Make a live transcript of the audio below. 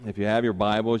If you have your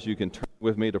Bibles, you can turn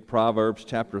with me to Proverbs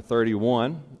chapter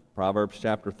 31. Proverbs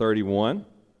chapter 31.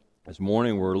 This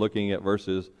morning we're looking at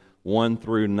verses 1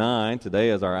 through 9. Today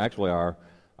is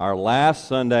our last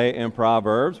Sunday in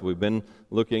Proverbs. We've been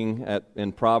looking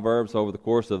in Proverbs over the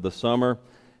course of the summer,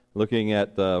 looking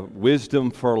at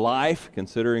wisdom for life,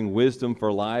 considering wisdom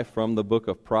for life from the book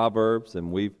of Proverbs.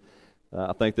 And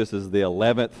I think this is the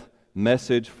 11th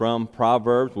message from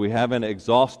Proverbs. We haven't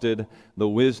exhausted the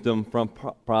wisdom from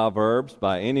Proverbs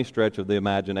by any stretch of the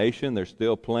imagination. There's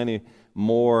still plenty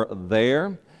more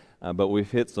there, but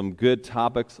we've hit some good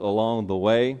topics along the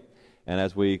way. And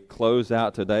as we close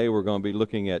out today, we're going to be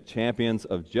looking at champions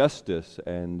of justice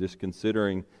and just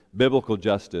considering biblical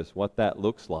justice, what that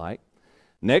looks like.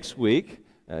 Next week,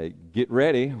 get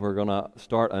ready. We're going to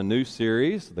start a new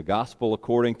series, The Gospel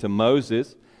According to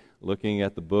Moses, looking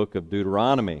at the book of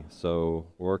Deuteronomy. So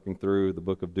working through the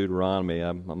book of Deuteronomy,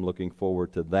 I'm looking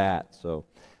forward to that. So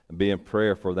be in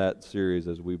prayer for that series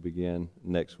as we begin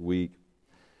next week.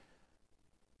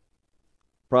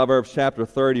 Proverbs chapter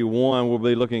 31, we'll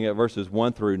be looking at verses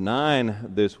 1 through 9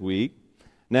 this week.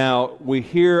 Now, we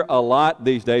hear a lot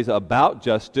these days about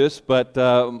justice, but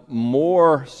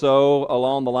more so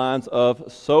along the lines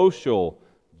of social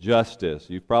justice.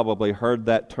 You've probably heard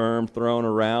that term thrown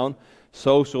around.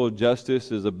 Social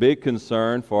justice is a big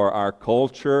concern for our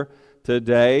culture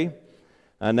today.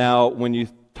 Now, when you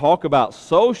talk about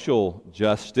social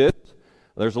justice,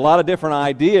 there's a lot of different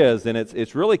ideas, and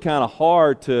it's really kind of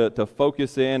hard to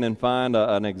focus in and find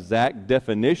an exact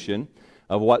definition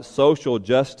of what social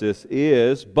justice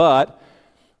is. But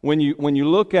when you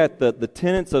look at the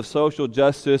tenets of social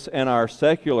justice in our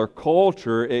secular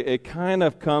culture, it kind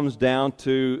of comes down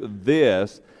to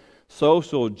this: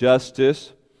 social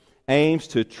justice aims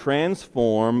to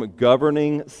transform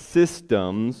governing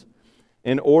systems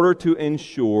in order to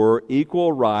ensure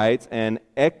equal rights and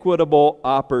equitable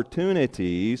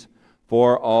opportunities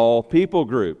for all people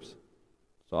groups.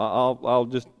 So I'll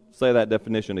just say that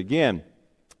definition again.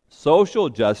 Social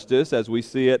justice, as we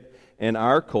see it in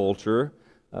our culture,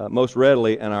 most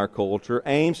readily in our culture,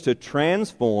 aims to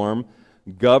transform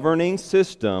governing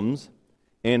systems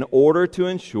in order to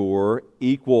ensure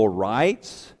equal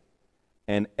rights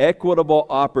and equitable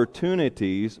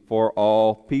opportunities for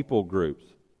all people groups.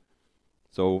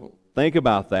 So think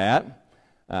about that.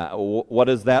 What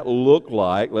does that look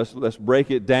like? Let's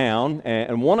break it down.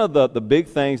 And one of the big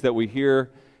things that we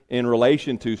hear in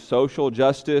relation to social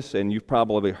justice, and you've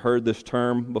probably heard this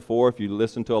term before if you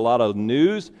listen to a lot of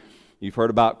news, you've heard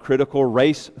about critical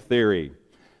race theory.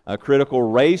 Critical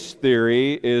race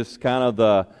theory is kind of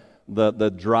the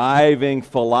driving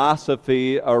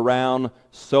philosophy around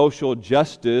social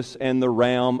justice in the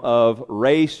realm of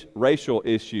racial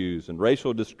issues and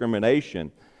racial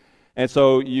discrimination. And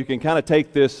so you can kind of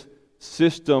take this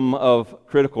system of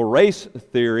critical race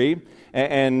theory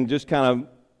and just kind of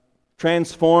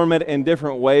transform it in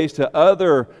different ways to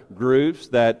other groups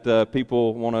that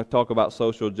people want to talk about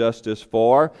social justice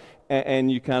for, and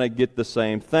you kind of get the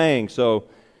same thing. So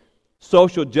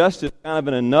social justice, kind of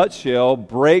in a nutshell,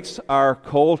 breaks our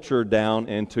culture down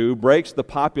into, breaks the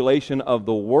population of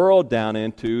the world down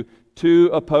into two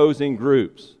opposing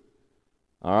groups.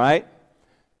 All right?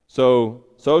 So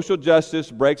social justice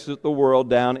breaks the world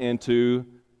down into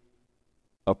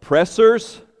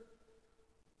oppressors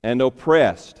and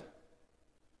oppressed.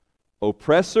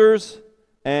 Oppressors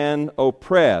and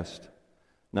oppressed.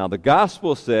 Now, the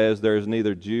gospel says there is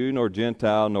neither Jew nor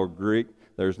Gentile nor Greek.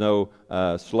 There's no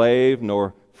slave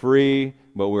nor free,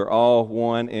 but we're all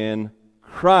one in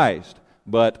Christ.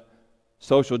 But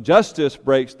social justice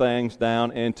breaks things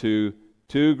down into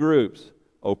two groups: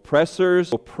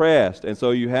 oppressors, oppressed. And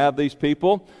so you have these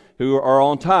people who are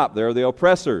on top. They're the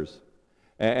oppressors.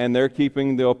 And they're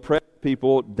keeping the oppressed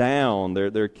people down.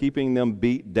 They're keeping them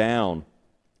beat down.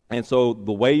 And so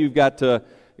the way you've got to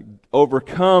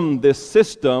overcome this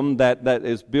system that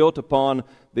is built upon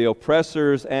the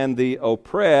oppressors and the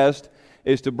oppressed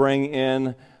is to bring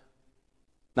in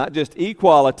not just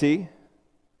equality,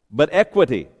 but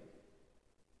equity.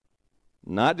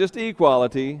 Not just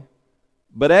equality,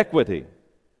 but equity.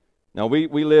 Now, we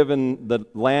live in the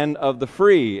land of the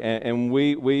free, and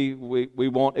we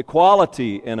want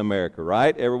equality in America,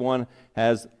 right? Everyone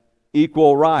has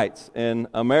equal rights in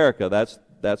America.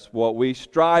 That's what we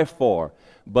strive for.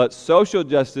 But social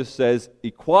justice says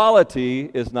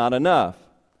equality is not enough.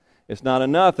 It's not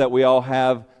enough that we all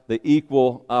have the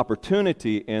equal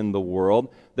opportunity in the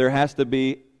world. There has to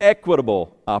be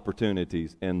equitable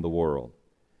opportunities in the world.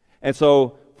 And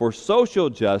so for social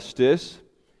justice,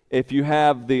 if you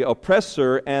have the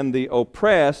oppressor and the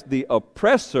oppressed, the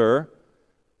oppressor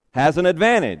has an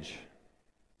advantage.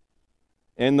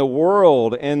 in the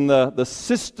world, in the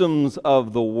systems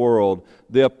of the world,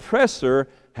 the oppressor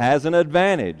has an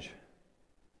advantage.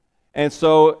 And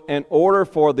so in order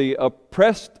for the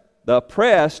oppressed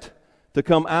to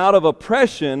come out of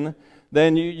oppression,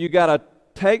 then you got to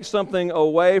take something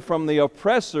away from the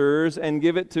oppressors and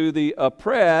give it to the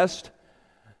oppressed,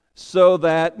 so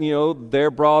that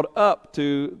they're brought up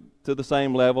to the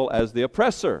same level as the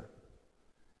oppressor.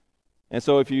 And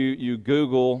so if you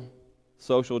Google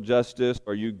social justice,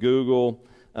 or you Google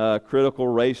critical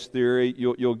race theory,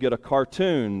 you'll get a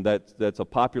cartoon that's a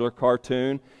popular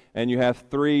cartoon, and you have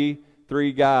three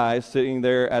guys sitting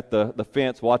there at the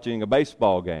fence watching a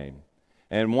baseball game.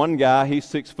 And one guy, he's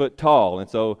 6 foot tall, and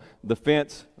so the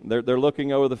fence, they're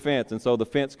looking over the fence, and so the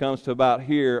fence comes to about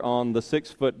here on the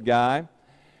 6 foot guy.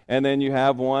 And then you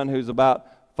have one who's about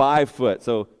 5 foot,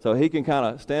 so he can kind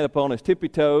of stand up on his tippy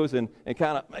toes and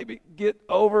kind of maybe get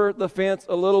over the fence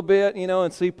a little bit,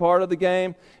 and see part of the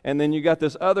game. And then you got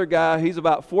this other guy, he's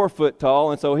about 4 foot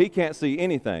tall, and so he can't see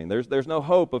anything. There's no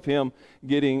hope of him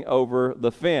getting over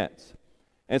the fence.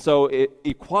 And so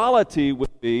equality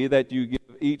would be that you give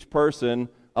each person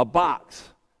a box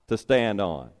to stand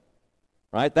on,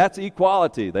 right? That's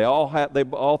equality. They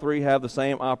all three have the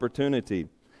same opportunity.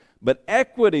 But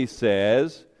equity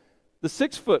says the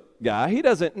 6 foot guy, he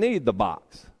doesn't need the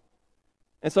box.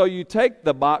 And so you take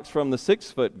the box from the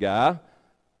 6 foot guy.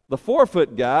 The 4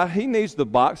 foot guy, he needs the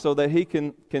box so that he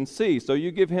can see. So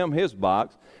you give him his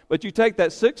box. But you take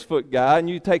that 6 foot guy and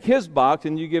you take his box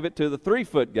and you give it to the 3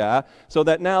 foot guy, so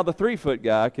that now the 3 foot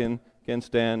guy can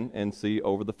stand and see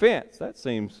over the fence. That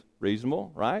seems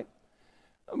reasonable, right?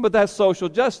 But that's social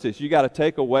justice. You got to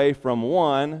take away from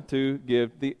one to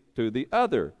give to the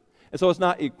other. And so it's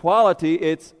not equality,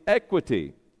 it's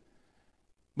equity.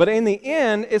 But in the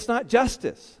end, it's not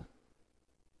justice,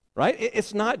 right?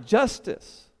 It's not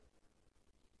justice.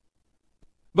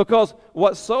 Because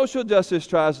what social justice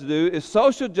tries to do is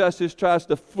social justice tries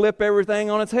to flip everything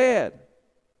on its head.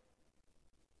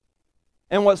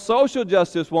 And what social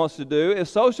justice wants to do is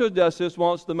social justice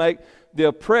wants to make the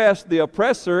oppressed the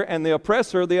oppressor and the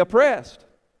oppressor the oppressed.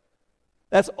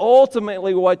 That's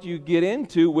ultimately what you get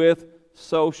into with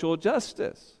social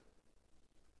justice.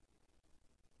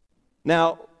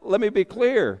 Now, let me be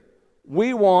clear.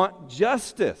 We want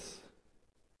justice.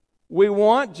 We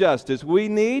want justice. We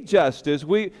need justice.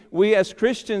 We as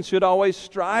Christians should always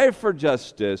strive for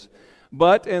justice.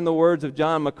 But in the words of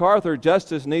John MacArthur,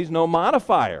 justice needs no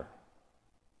modifier.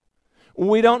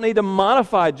 We don't need to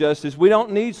modify justice. We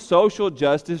don't need social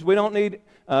justice. We don't need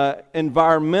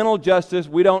environmental justice.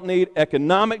 We don't need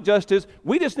economic justice.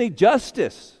 We just need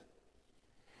justice.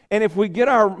 And if we get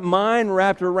our mind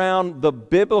wrapped around the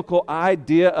biblical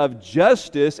idea of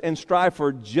justice and strive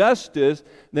for justice,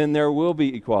 then there will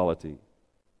be equality.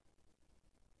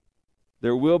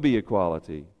 There will be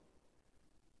equality.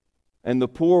 And the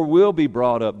poor will be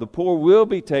brought up. The poor will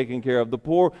be taken care of. The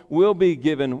poor will be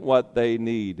given what they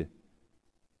need.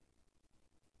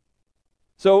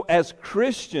 So as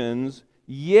Christians,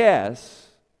 yes,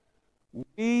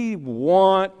 we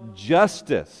want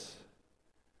justice.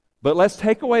 But let's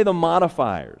take away the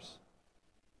modifiers.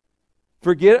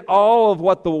 Forget all of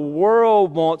what the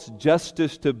world wants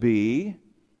justice to be.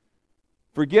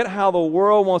 Forget how the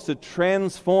world wants to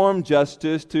transform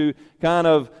justice to kind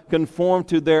of conform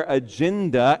to their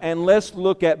agenda, and let's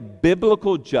look at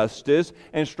biblical justice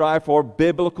and strive for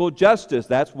biblical justice.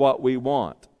 That's what we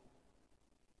want.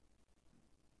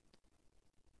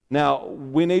 Now,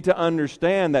 we need to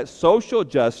understand that social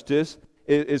justice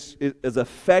is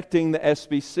affecting the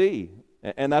SBC.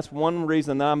 And that's one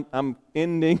reason I'm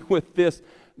ending with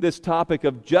this topic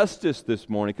of justice this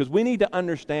morning, because we need to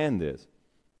understand this.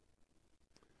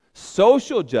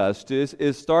 Social justice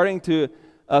is starting to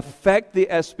affect the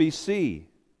SBC.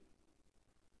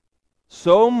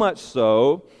 So much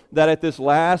so that at this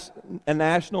last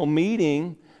national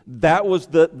meeting, that was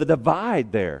the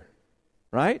divide there,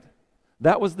 right?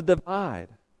 That was the divide.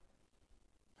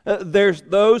 There's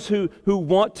those who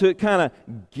want to kind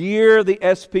of gear the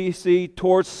SBC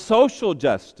towards social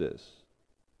justice.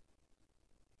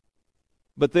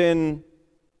 But then,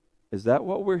 is that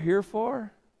what we're here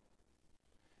for?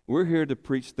 We're here to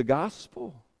preach the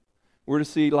gospel. We're to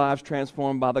see lives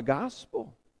transformed by the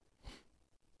gospel.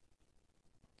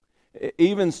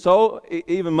 Even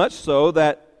much so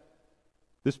that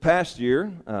this past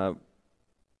year, Dr.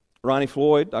 Ronnie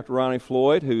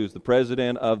Floyd, who's the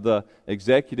president of the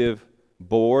executive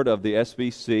board of the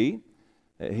SBC,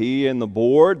 he and the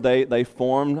board, they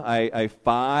formed a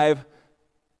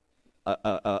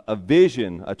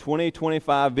vision, a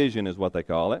 2025 vision is what they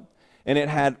call it. And it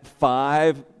had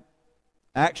 5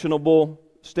 actionable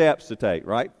steps to take,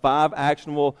 right? 5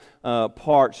 actionable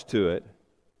parts to it.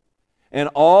 And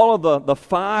all of the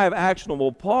 5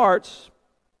 actionable parts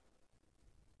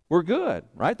were good,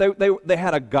 right? They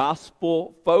had a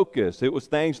gospel focus. It was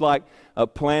things like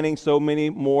planning so many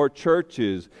more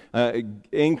churches,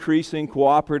 increasing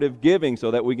cooperative giving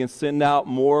so that we can send out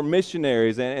more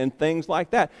missionaries and things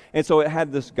like that. And so it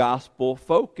had this gospel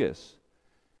focus.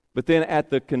 But then at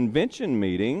the convention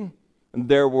meeting,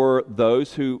 there were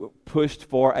those who pushed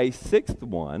for a 6th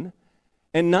one.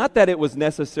 And not that it was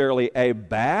necessarily a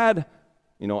bad,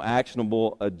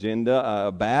 actionable agenda,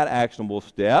 a bad actionable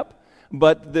step.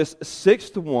 But this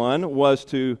 6th one was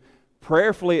to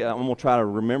prayerfully, I'm going to try to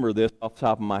remember this off the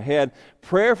top of my head,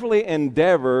 prayerfully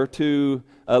endeavor to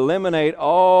eliminate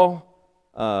all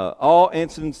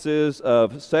instances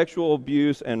of sexual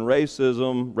abuse and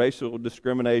racism, racial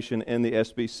discrimination in the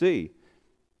SBC.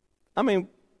 I mean,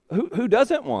 who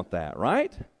doesn't want that,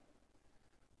 right?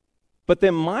 But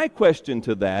then my question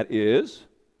to that is,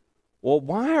 well,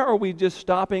 why are we just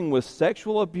stopping with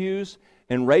sexual abuse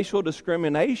and racial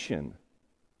discrimination?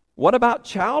 What about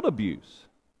child abuse?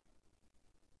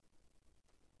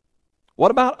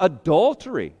 What about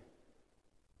adultery?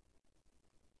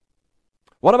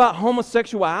 What about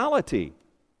homosexuality?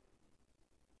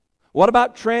 What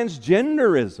about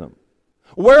transgenderism?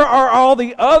 Where are all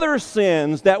the other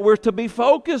sins that we're to be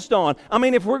focused on? I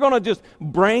mean, if we're going to just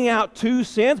bring out 2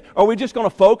 sins, are we just going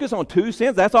to focus on 2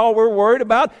 sins? That's all we're worried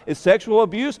about is sexual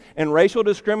abuse and racial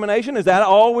discrimination? Is that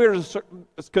all we're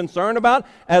concerned about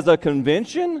as a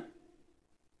convention?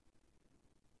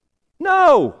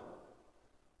 No.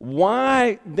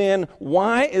 Why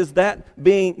is that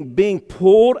being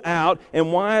pulled out,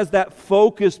 and why is that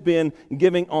focus been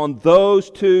given on those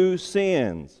 2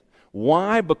 sins?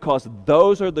 Why? Because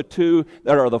those are the 2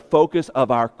 that are the focus of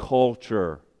our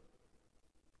culture.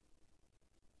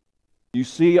 You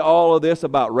see all of this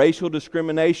about racial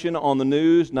discrimination on the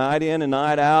news, night in and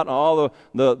night out, all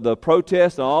the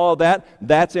protests and all of that,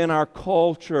 that's in our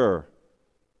culture.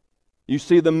 You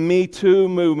see the Me Too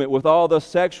movement with all the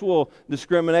sexual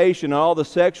discrimination, all the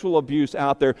sexual abuse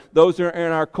out there. Those are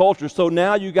in our culture. So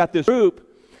now you got this group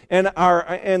and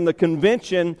the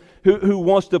convention who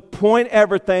wants to point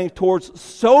everything towards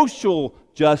social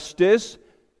justice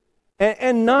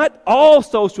and not all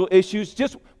social issues,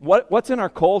 just what's in our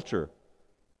culture.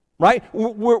 Right?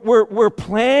 We're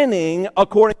planning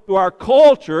according to our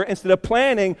culture instead of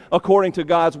planning according to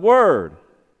God's Word.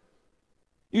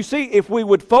 You see, if we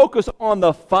would focus on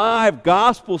the 5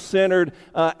 gospel-centered,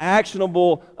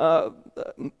 actionable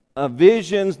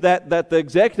visions that the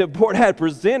executive board had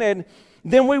presented,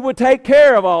 then we would take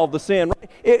care of all the sin. Right?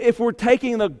 If we're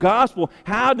taking the gospel,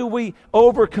 how do we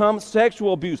overcome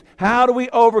sexual abuse? How do we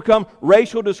overcome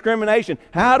racial discrimination?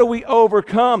 How do we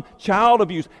overcome child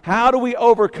abuse? How do we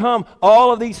overcome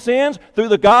all of these sins? Through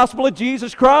the gospel of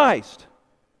Jesus Christ.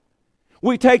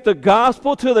 We take the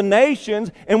gospel to the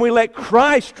nations and we let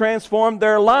Christ transform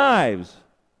their lives.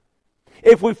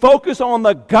 If we focus on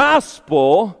the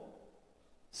gospel,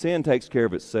 sin takes care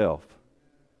of itself.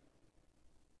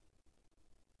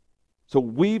 So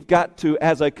we've got to,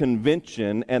 as a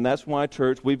convention, and that's why,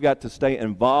 church, we've got to stay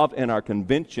involved in our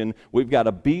convention. We've got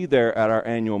to be there at our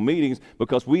annual meetings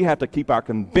because we have to keep our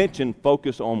convention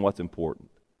focused on what's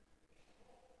important.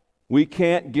 We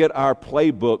can't get our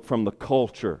playbook from the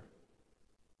culture.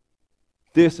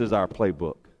 This is our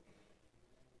playbook.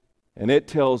 And it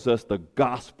tells us the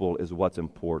gospel is what's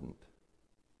important.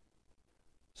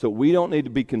 So we don't need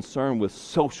to be concerned with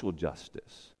social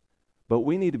justice. But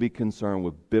we need to be concerned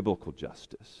with biblical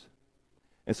justice.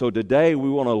 And so today we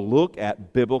want to look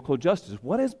at biblical justice.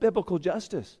 What is biblical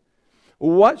justice?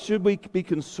 What should we be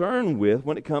concerned with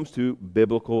when it comes to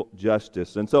biblical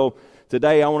justice? And so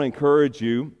today I want to encourage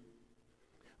you,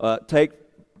 take,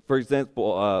 for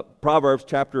example, Proverbs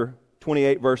chapter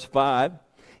 28, verse 5.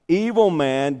 Evil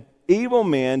men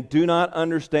do not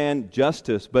understand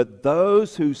justice, but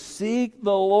those who seek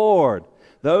the Lord,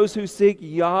 those who seek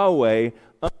Yahweh,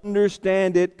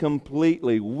 understand it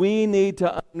completely. We need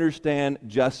to understand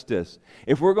justice.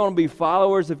 If we're going to be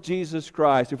followers of Jesus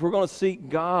Christ, if we're going to seek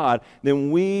God, then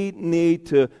we need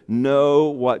to know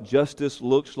what justice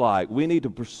looks like. We need to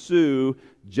pursue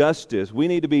justice. We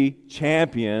need to be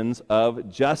champions of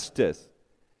justice.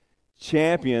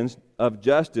 Champions of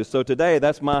justice. So today,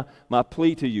 that's my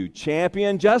plea to you.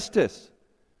 Champion justice.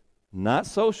 Not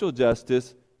social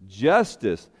justice,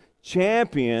 justice.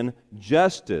 Champion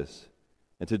justice.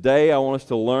 And today I want us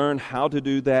to learn how to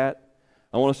do that.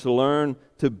 I want us to learn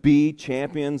to be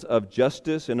champions of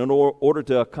justice. And in order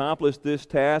to accomplish this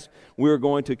task, we are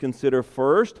going to consider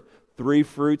first 3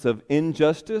 fruits of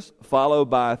injustice, followed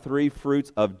by 3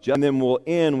 fruits of justice. And then we'll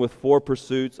end with 4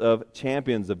 pursuits of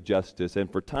champions of justice.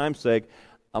 And for time's sake,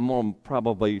 I'm going to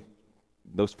probably,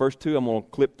 those first 2, I'm going to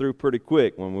clip through pretty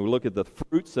quick. When we look at the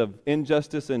fruits of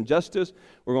injustice and justice,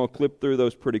 we're going to clip through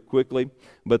those pretty quickly.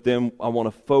 But then I want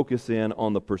to focus in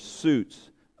on the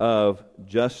pursuits of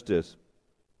justice.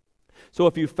 So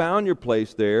if you found your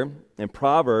place there in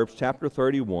Proverbs chapter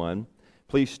 31,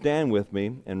 please stand with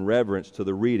me in reverence to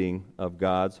the reading of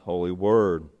God's holy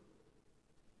word.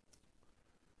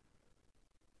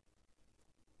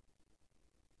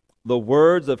 The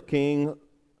words of King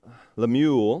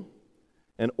Lemuel,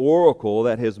 an oracle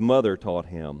that his mother taught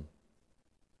him.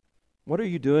 What are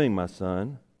you doing, my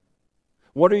son?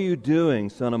 What are you doing,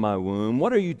 son of my womb?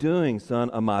 What are you doing, son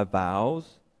of my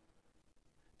vows?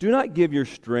 Do not give your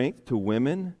strength to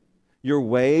women, your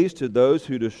ways to those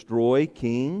who destroy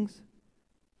kings.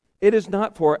 It is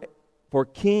not for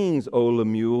kings, O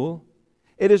Lemuel.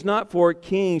 It is not for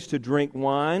kings to drink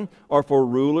wine, or for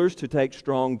rulers to take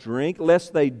strong drink,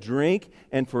 lest they drink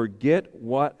and forget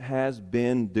what has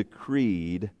been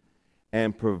decreed,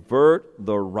 and pervert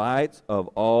the rights of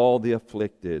all the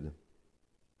afflicted.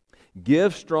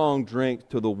 Give strong drink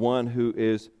to the one who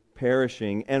is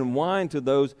perishing, and wine to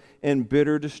those in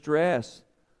bitter distress.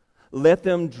 Let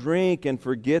them drink and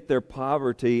forget their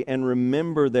poverty and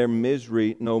remember their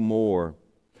misery no more.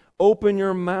 Open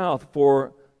your mouth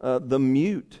for the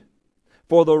mute,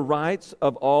 for the rights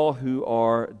of all who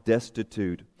are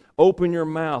destitute. Open your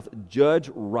mouth, judge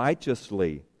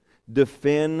righteously,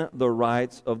 defend the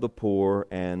rights of the poor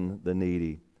and the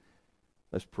needy.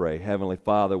 Let's pray. Heavenly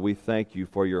Father, we thank you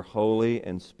for your holy,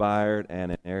 inspired,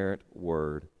 and inerrant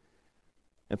word.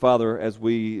 And Father, as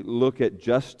we look at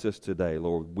justice today,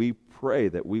 Lord, we pray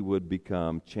that we would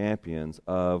become champions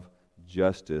of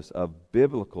justice, of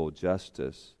biblical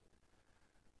justice.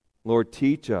 Lord,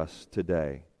 teach us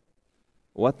today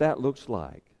what that looks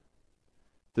like.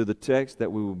 Through the text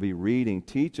that we will be reading,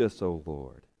 teach us, O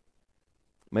Lord.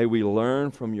 May we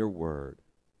learn from your word,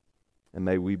 and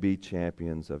may we be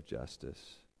champions of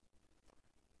justice.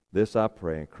 This I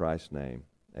pray in Christ's name.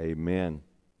 Amen.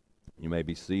 You may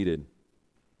be seated.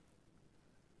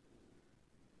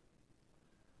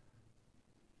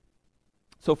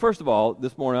 So first of all,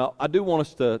 this morning, I do want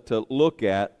us to look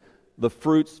at the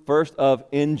fruits first of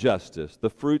injustice,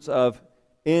 the fruits of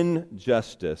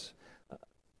injustice.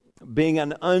 Being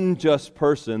an unjust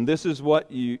person, this is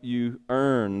what you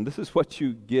earn. This is what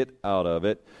you get out of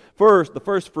it. First, the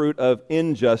first fruit of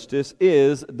injustice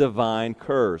is divine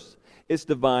curse. It's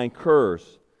divine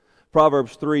curse.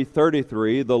 Proverbs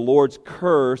 3:33, the Lord's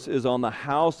curse is on the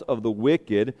house of the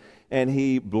wicked, and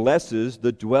he blesses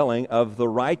the dwelling of the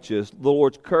righteous. The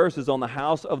Lord's curse is on the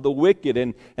house of the wicked.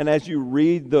 And as you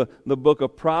read the book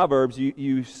of Proverbs,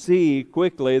 you see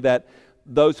quickly that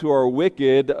those who are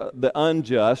wicked, the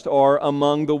unjust, are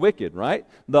among the wicked, right?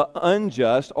 The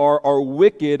unjust are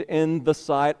wicked in the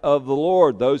sight of the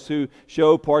Lord. Those who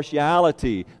show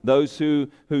partiality, those who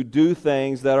do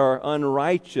things that are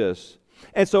unrighteous.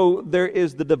 And so there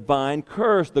is the divine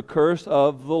curse, the curse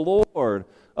of the Lord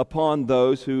upon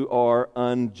those who are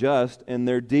unjust in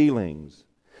their dealings.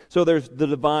 So there's the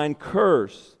divine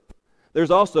curse.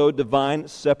 There's also divine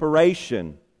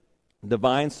separation.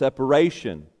 Divine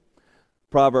separation.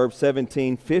 Proverbs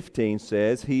 17:15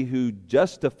 says, he who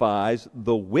justifies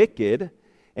the wicked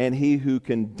and he who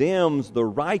condemns the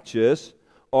righteous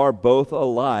are both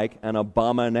alike an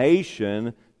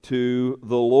abomination to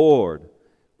the Lord.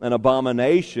 An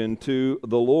abomination to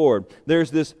the Lord.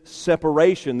 There's this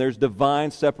separation. There's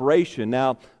divine separation.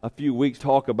 Now, a few weeks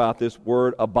talk about this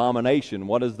word abomination.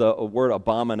 What does the word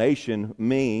abomination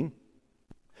mean?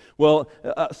 Well,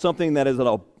 something that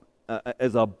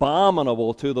is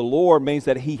abominable to the Lord means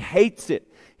that he hates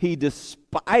it. He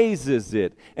despises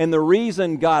it. And the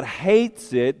reason God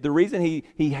hates it, the reason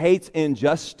he hates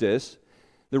injustice,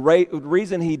 the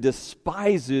reason he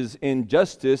despises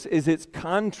injustice is it's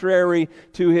contrary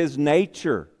to his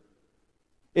nature.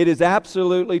 It is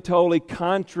absolutely, totally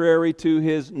contrary to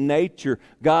his nature.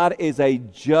 God is a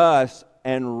just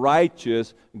and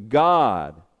righteous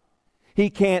God. He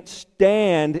can't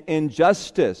stand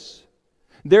injustice.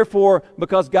 Therefore,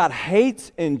 because God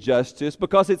hates injustice,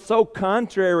 because it's so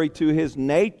contrary to his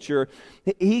nature,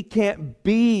 he can't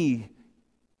be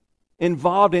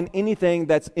involved in anything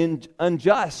that's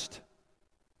unjust.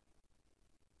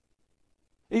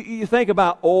 You think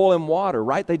about oil and water,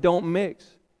 right? They don't mix.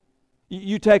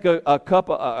 You take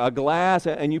a glass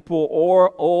and you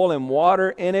pour oil and water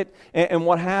in it, and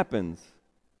what happens?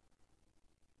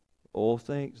 Oil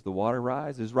sinks, the water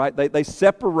rises, right? They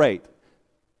separate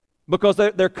because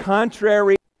they're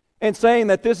contrary and saying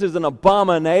that this is an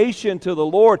abomination to the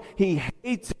Lord. He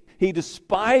hates it. He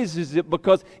despises it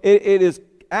because it is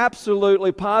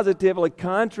absolutely, positively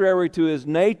contrary to His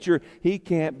nature. He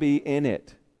can't be in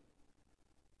it.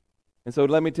 And so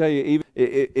let me tell you, even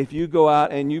if you go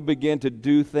out and you begin to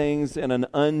do things in an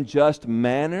unjust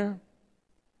manner,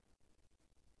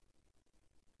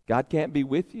 God can't be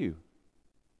with you.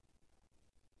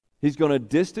 He's going to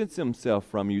distance Himself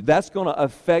from you. That's going to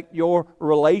affect your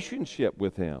relationship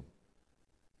with Him.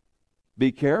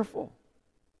 Be careful.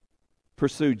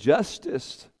 Pursue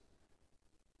justice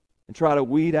and try to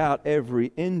weed out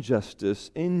every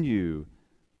injustice in you.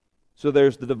 So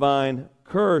there's the divine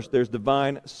curse, there's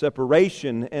divine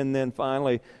separation, and then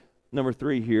finally, number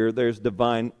 3 here, there's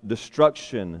divine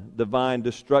destruction. Divine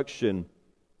destruction.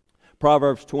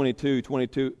 Proverbs 22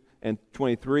 and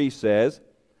 23 says,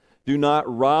 "Do not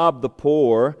rob the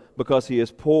poor because he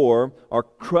is poor, or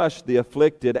crush the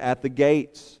afflicted at the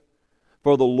gates.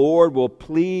 For the Lord will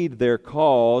plead their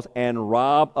cause and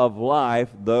rob of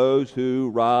life those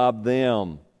who rob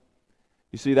them."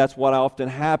 You see, that's what often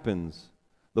happens.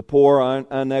 The poor are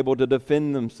unable to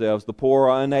defend themselves. The poor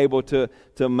are unable to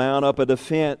mount up a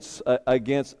defense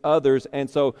against others. And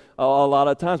so a lot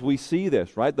of times we see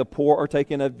this, right? The poor are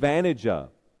taken advantage of.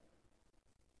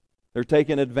 They're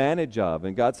taken advantage of.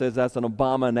 And God says that's an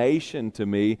abomination to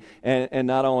me. And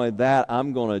not only that,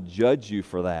 I'm going to judge you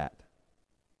for that.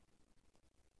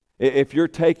 If you're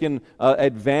taking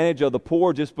advantage of the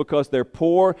poor just because they're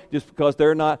poor, just because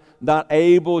they're not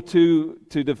able to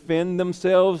defend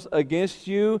themselves against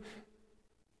you,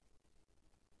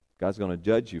 God's going to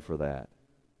judge you for that.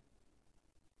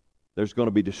 There's going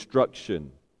to be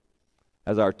destruction.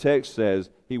 As our text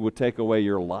says, He will take away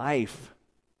your life.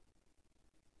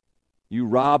 You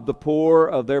rob the poor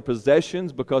of their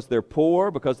possessions because they're poor,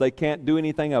 because they can't do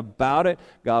anything about it.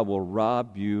 God will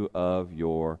rob you of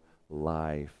your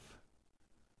life.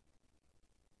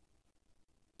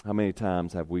 How many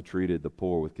times have we treated the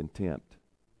poor with contempt?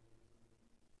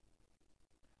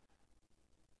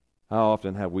 How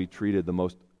often have we treated the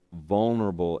most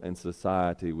vulnerable in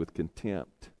society with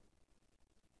contempt?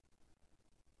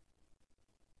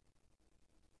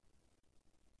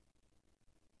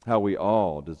 How we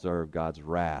all deserve God's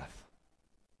wrath.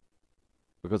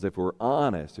 Because if we're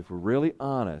honest, if we're really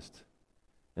honest,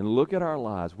 and look at our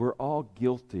lives, we're all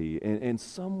guilty in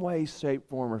some way, shape,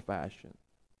 form, or fashion.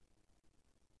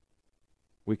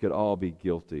 We could all be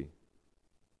guilty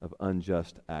of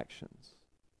unjust actions.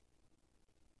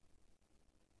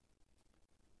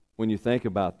 When you think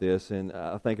about this, and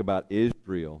I think about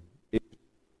Israel,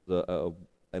 an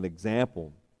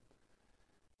example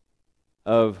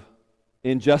of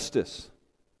injustice.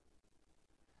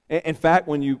 In fact,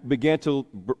 when you begin to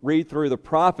read through the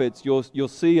prophets, you'll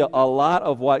see a lot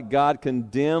of what God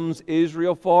condemns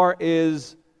Israel for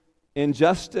is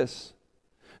injustice.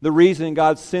 The reason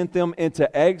God sent them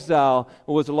into exile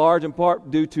was large in part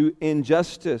due to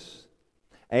injustice.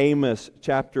 Amos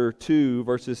chapter 2,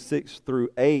 verses 6 through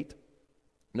 8.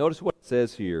 Notice what it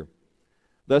says here.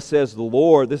 "Thus says the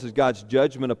Lord," this is God's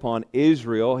judgment upon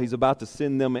Israel. He's about to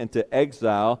send them into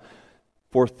exile.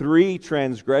 "For 3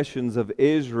 transgressions of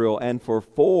Israel, and for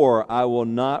 4 I will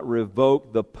not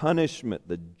revoke the punishment,"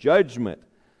 the judgment,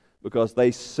 "because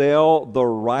they sell the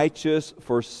righteous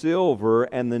for silver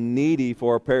and the needy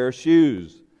for a pair of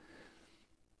shoes."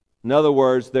 In other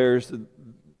words, there's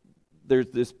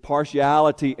this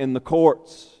partiality in the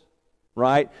courts,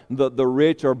 right? The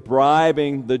rich are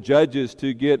bribing the judges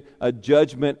to get a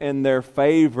judgment in their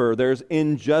favor. There's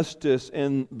injustice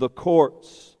in the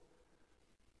courts.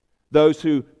 Those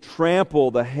who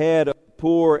trample the head of the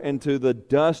poor into the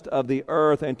dust of the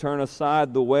earth and turn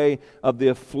aside the way of the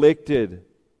afflicted.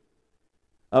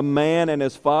 A man and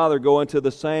his father go into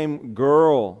the same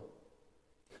girl,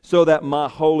 so that my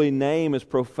holy name is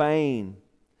profane.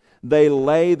 They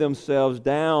lay themselves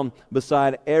down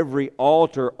beside every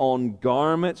altar on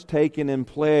garments taken in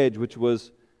pledge, which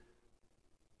was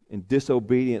in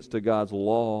disobedience to God's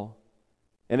law.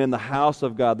 And in the house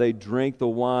of God they drink the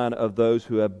wine of those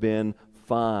who have been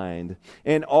fined.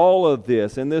 And all of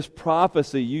this, in this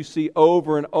prophecy, you see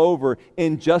over and over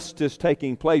injustice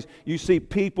taking place. You see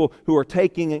people who are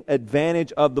taking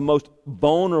advantage of the most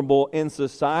vulnerable in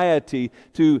society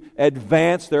to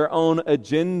advance their own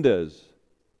agendas.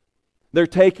 They're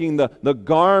taking the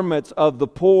garments of the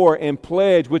poor in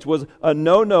pledge, which was a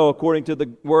no-no according to the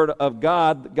Word of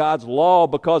God, God's law,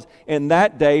 because in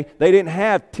that day they didn't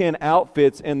have 10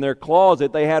 outfits in their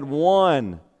closet. They had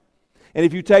one. And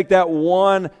if you take that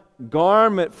one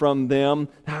garment from them,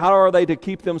 how are they to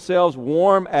keep themselves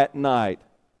warm at night?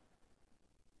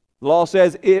 The law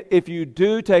says if you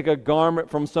do take a garment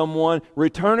from someone,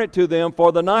 return it to them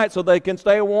for the night so they can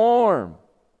stay warm.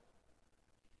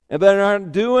 And they're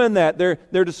not doing that.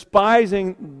 They're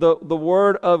despising the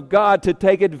Word of God to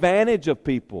take advantage of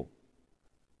people.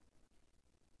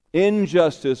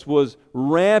 Injustice was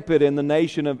rampant in the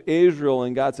nation of Israel,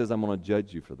 and God says, I'm going to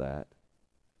judge you for that.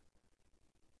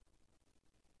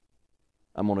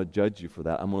 I'm going to judge you for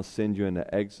that. I'm going to send you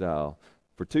into exile.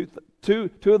 For two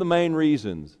of the main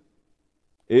reasons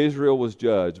Israel was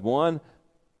judged. One,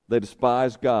 they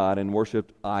despised God and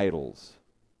worshipped idols.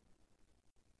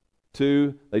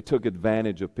 Two, they took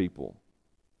advantage of people.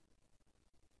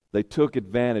 They took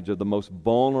advantage of the most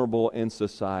vulnerable in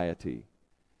society.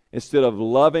 Instead of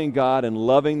loving God and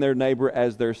loving their neighbor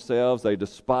as themselves, they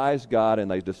despised God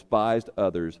and they despised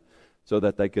others so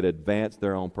that they could advance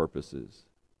their own purposes.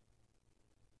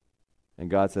 And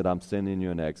God said, I'm sending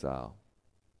you in exile.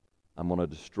 I'm going to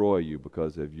destroy you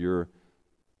because of your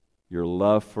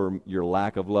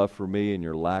lack of love for me and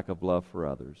your lack of love for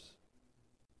others.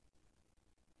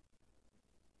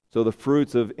 So the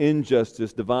fruits of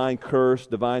injustice, divine curse,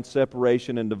 divine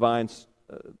separation, and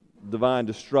divine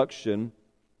destruction.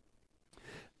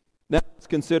 Now let's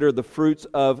consider the fruits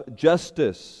of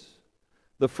justice.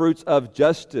 The fruits of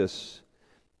justice.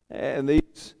 And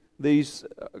these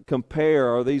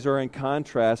compare, or these are in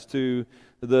contrast to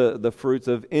the fruits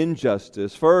of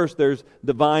injustice. First, there's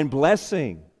divine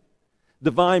blessing.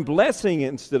 Divine blessing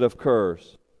instead of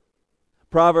curse.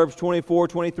 Proverbs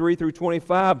 24:23 through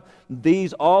 25,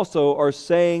 these also are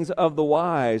sayings of the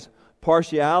wise.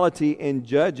 Partiality in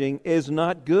judging is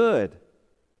not good.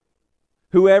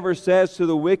 Whoever says to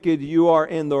the wicked, you are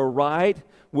in the right,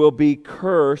 will be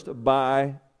cursed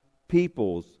by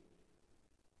peoples,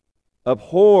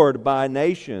 abhorred by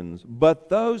nations. But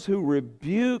those who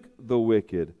rebuke the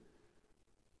wicked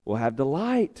will have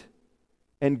delight,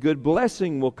 and good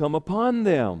blessing will come upon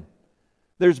them.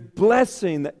 There's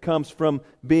blessing that comes from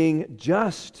being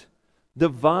just.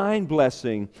 Divine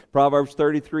blessing. Proverbs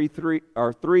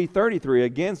 3:33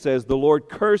 again says, the Lord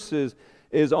curses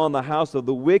is on the house of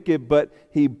the wicked, but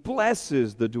He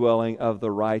blesses the dwelling of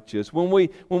the righteous. When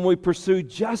we pursue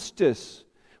justice,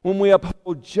 when we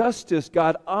uphold justice,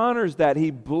 God honors that.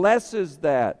 He blesses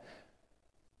that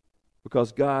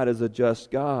because God is a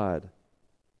just God.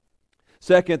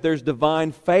 Second, there's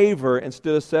divine favor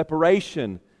instead of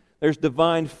separation. There's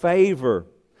divine favor.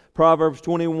 Proverbs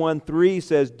 21:3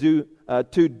 says, to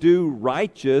do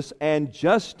righteous and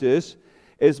justice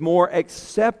is more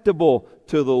acceptable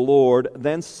to the Lord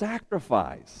than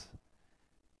sacrifice.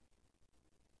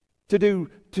 To do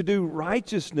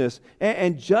righteousness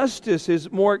and justice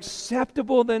is more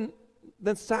acceptable than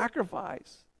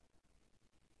sacrifice.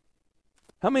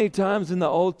 How many times in the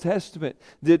Old Testament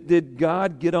did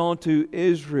God get on to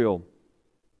Israel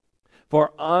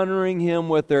for honoring Him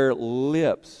with their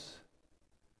lips,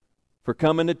 for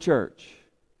coming to church,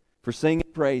 for singing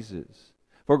praises,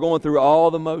 for going through all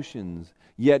the motions,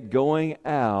 yet going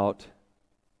out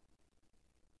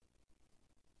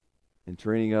and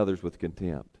treating others with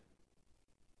contempt,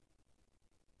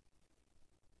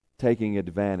 taking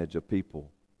advantage of people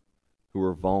who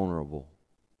are vulnerable?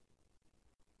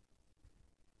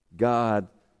 God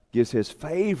gives His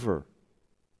favor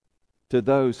to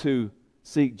those who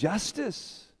seek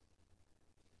justice.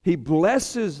 He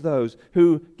blesses those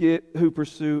who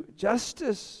pursue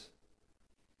justice.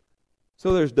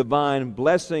 So there's divine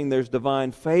blessing, there's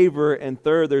divine favor, and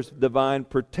third, there's divine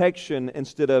protection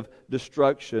instead of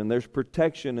destruction. There's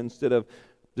protection instead of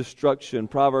destruction.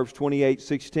 Proverbs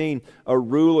 28:16, a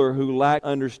ruler who lacks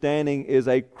understanding is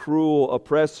a cruel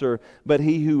oppressor, but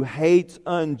he who hates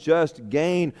unjust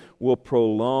gain will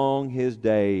prolong his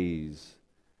days.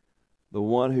 The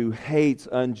one who hates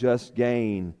unjust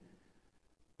gain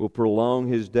will prolong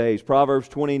his days. Proverbs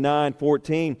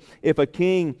 29:14, if a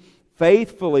king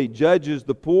faithfully judges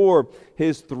the poor,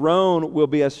 his throne will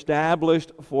be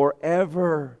established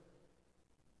forever.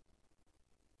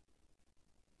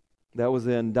 That was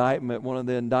the indictment, one of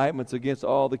the indictments against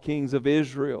all the kings of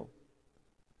Israel.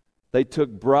 They took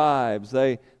bribes.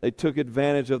 They took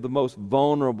advantage of the most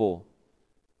vulnerable.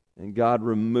 And God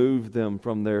removed them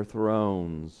from their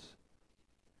thrones.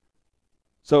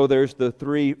 So there's the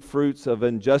three fruits of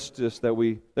injustice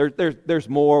that there's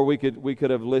more. We could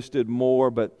have listed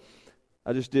more, but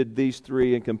I just did these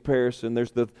three in comparison.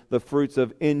 There's the fruits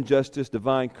of injustice,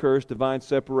 divine curse, divine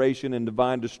separation, and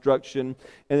divine destruction.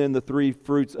 And then the three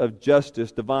fruits of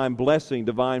justice, divine blessing,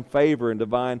 divine favor, and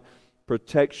divine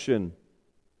protection.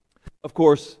 Of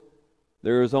course,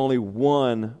 there is only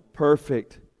one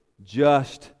perfect,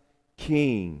 just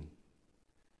king,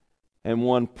 and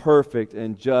one perfect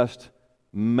and just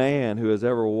man who has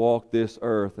ever walked this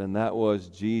earth, and that was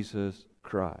Jesus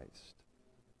Christ.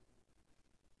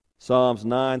 Psalms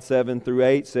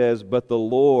 9:7-8 says, "But the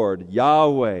Lord,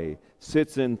 Yahweh,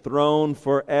 sits enthroned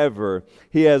forever.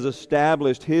 He has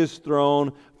established His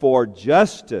throne for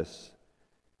justice,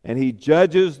 and He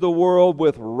judges the world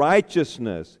with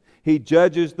righteousness. He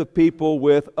judges the people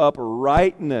with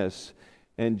uprightness."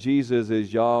 And Jesus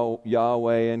is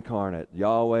Yahweh incarnate,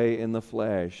 Yahweh in the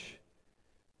flesh.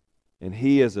 And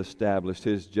He has established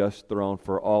His just throne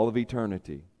for all of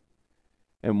eternity.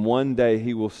 And one day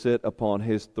He will sit upon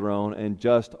His throne and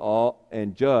judge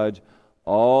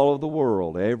all of the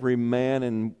world. Every man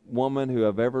and woman who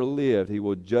have ever lived, He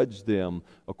will judge them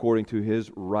according to His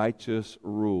righteous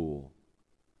rule.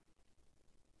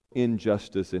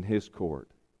 Injustice in His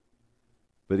court.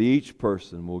 But each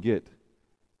person will get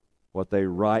what they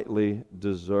rightly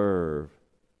deserve.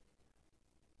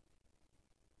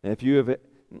 And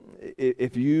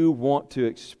if you want to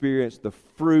experience the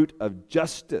fruit of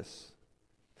justice,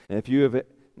 and if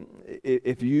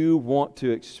you want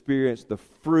to experience the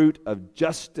fruit of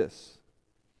justice,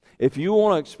 if you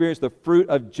want to experience the fruit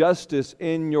of justice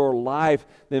in your life,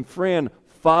 then friend,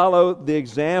 follow the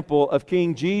example of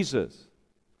King Jesus.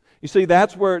 You see,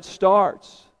 that's where it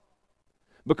starts.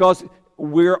 Because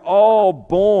we're all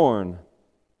born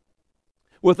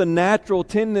with a natural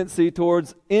tendency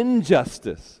towards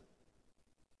injustice.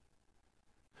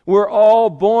 We're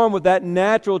all born with that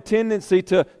natural tendency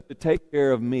to take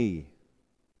care of me,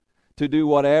 to do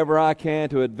whatever I can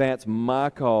to advance my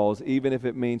cause, even if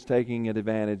it means taking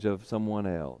advantage of someone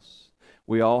else.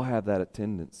 We all have that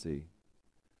tendency.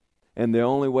 And the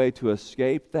only way to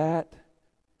escape that,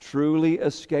 truly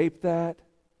escape that,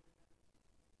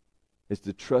 is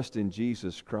to trust in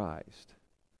Jesus Christ,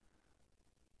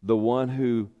 the one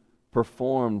who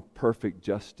performed perfect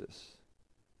justice,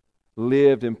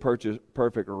 lived in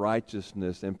perfect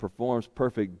righteousness, and performs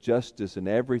perfect justice in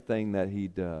everything that He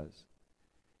does.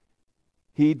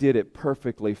 He did it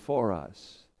perfectly for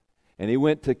us. And He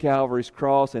went to Calvary's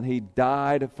cross and He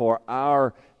died for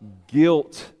our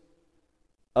guilt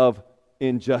of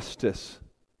injustice,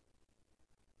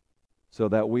 so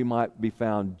that we might be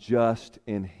found just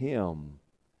in Him.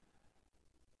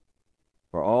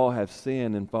 For all have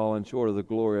sinned and fallen short of the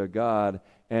glory of God,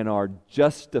 and are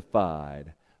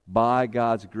justified by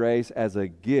God's grace as a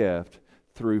gift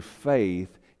through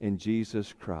faith in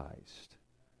Jesus Christ.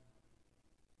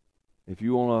 If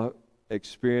you want to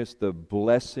experience the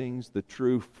blessings, the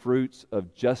true fruits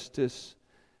of justice,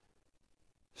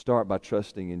 start by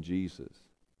trusting in Jesus.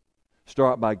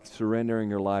 Start by surrendering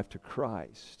your life to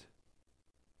Christ.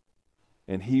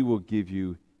 And He will give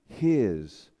you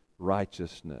His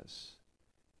righteousness,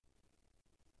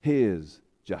 His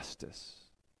justice.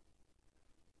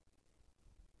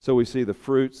 So we see the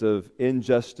fruits of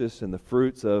injustice and the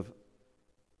fruits of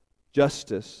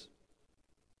justice.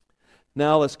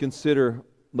 Now let's consider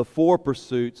the four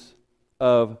pursuits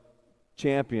of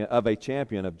a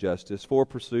champion of justice. Four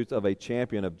pursuits of a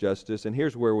champion of justice. And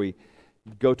here's where we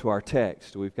go to our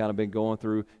text. We've kind of been going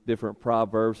through different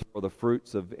proverbs for the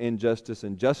fruits of injustice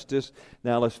and justice.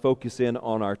 Now let's focus in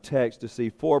on our text to see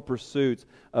four pursuits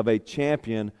of a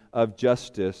champion of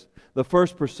justice. The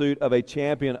first pursuit of a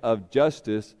champion of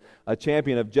justice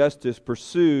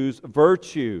pursues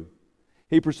virtue.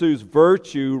 He pursues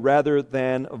virtue rather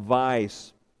than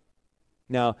vice.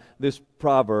 Now, this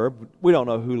proverb, we don't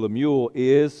know who Lemuel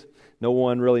is. No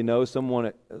one really knows.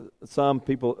 Some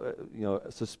people,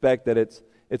 suspect that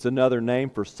it's another name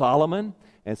for Solomon,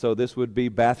 and so this would be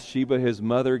Bathsheba, his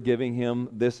mother, giving him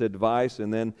this advice,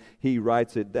 and then he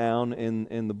writes it down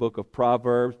in the book of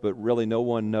Proverbs. But really, no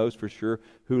one knows for sure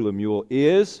who Lemuel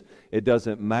is. It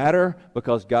doesn't matter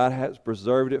because God has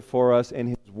preserved it for us in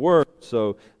His Word.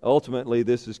 So ultimately,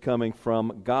 this is coming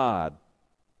from God.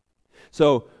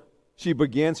 So she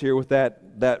begins here with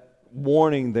that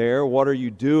warning there. What are you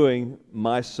doing,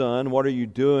 my son? What are you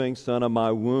doing, son of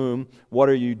my womb? What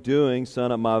are you doing,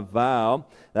 son of my vow?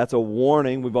 That's a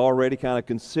warning. We've already kind of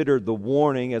considered the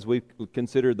warning as we've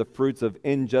considered the fruits of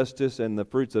injustice and the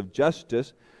fruits of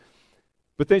justice.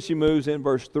 But then she moves in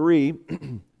verse 3,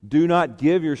 do not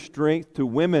give your strength to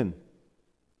women,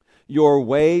 your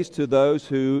ways to those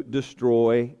who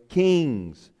destroy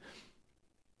kings.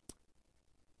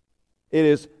 It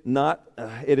is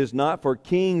not for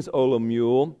kings, O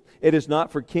Lemuel. It is not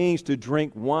for kings to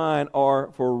drink wine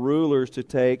or for rulers to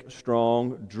take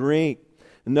strong drink.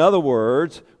 In other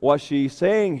words, what she's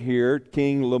saying here,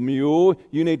 King Lemuel,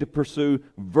 you need to pursue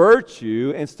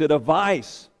virtue instead of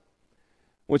vice.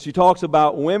 When she talks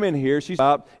about women here, she's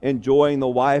about enjoying the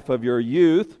wife of your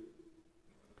youth,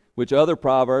 which other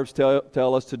proverbs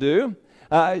tell us to do.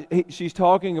 She's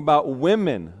talking about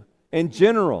women in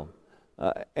general.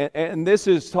 And this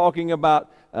is talking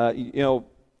about,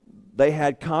 they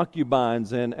had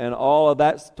concubines and all of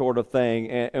that sort of thing.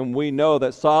 And we know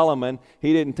that Solomon,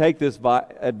 he didn't take this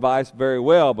advice very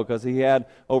well because he had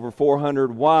over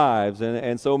 400 wives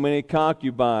and so many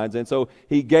concubines. And so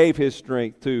he gave his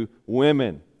strength to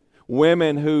women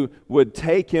who would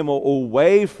take him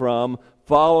away from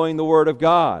following the Word of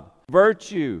God.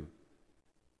 Virtue.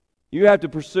 You have to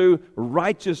pursue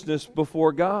righteousness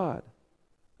before God.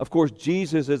 Of course,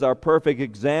 Jesus is our perfect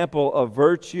example of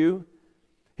virtue.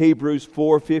 Hebrews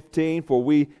 4:15, for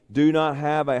we do not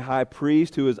have a high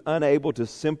priest who is unable to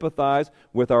sympathize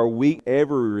with our weak in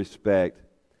every respect,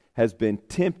 has been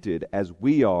tempted as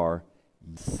we are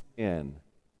in,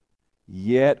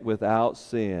 yet without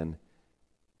sin.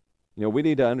 We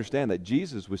need to understand that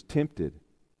Jesus was tempted.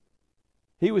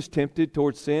 He was tempted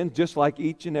towards sin, just like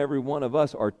each and every one of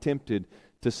us are tempted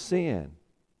to sin.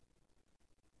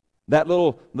 That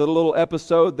little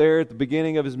episode there at the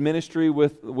beginning of his ministry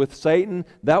with Satan,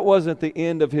 that wasn't the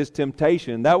end of his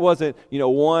temptation. That wasn't,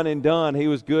 one and done. He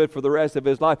was good for the rest of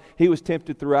his life. He was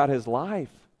tempted throughout his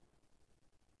life.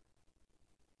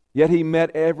 Yet he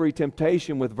met every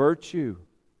temptation with virtue.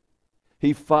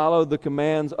 He followed the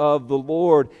commands of the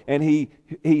Lord, and he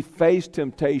faced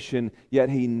temptation, yet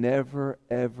he never,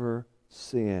 ever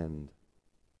sinned.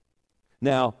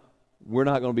 Now, we're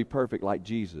not going to be perfect like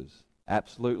Jesus.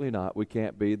 Absolutely not. We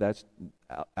can't be. That's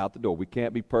out the door. We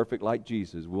can't be perfect like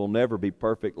Jesus. We'll never be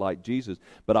perfect like Jesus.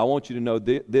 But I want you to know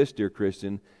this, dear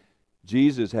Christian.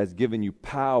 Jesus has given you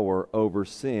power over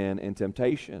sin and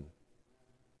temptation.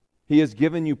 He has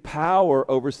given you power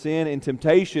over sin and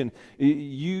temptation.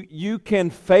 You can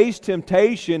face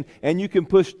temptation and you can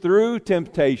push through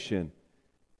temptation.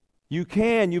 You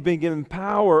can. You've been given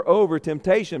power over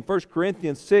temptation. 1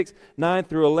 Corinthians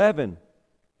 6:9-11.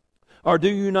 Or do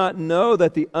you not know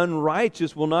that the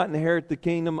unrighteous will not inherit the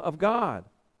kingdom of God?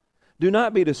 Do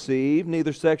not be deceived,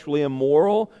 neither sexually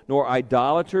immoral, nor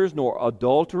idolaters, nor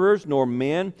adulterers, nor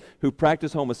men who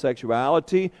practice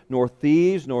homosexuality, nor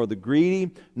thieves, nor the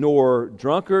greedy, nor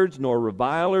drunkards, nor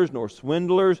revilers, nor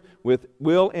swindlers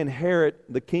will inherit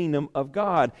the kingdom of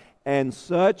God. And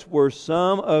such were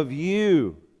some of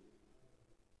you.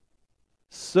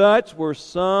 Such were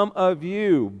some of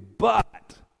you,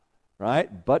 but,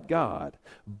 right? But God.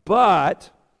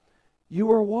 But you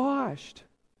were washed.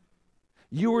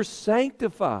 You were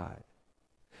sanctified.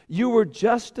 You were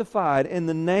justified in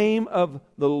the name of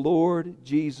the Lord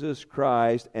Jesus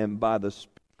Christ and by the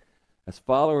Spirit. As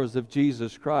followers of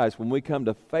Jesus Christ, when we come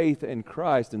to faith in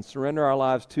Christ and surrender our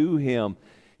lives to Him,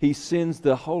 He sends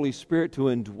the Holy Spirit to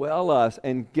indwell us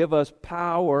and give us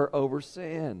power over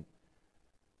sin.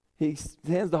 He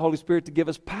sends the Holy Spirit to give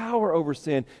us power over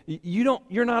sin.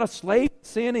 You're not a slave to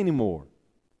sin anymore.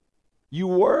 You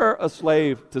were a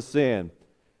slave to sin.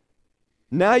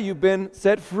 Now you've been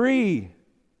set free.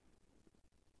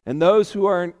 And those who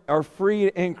are free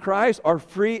in Christ are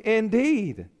free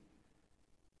indeed.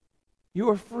 You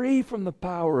are free from the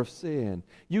power of sin.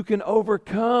 You can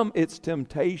overcome its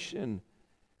temptation.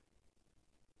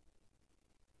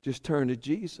 Just turn to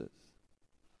Jesus.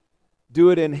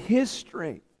 Do it in His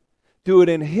strength. Do it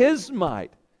in His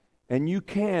might. And you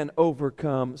can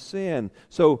overcome sin.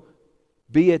 So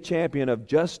be a champion of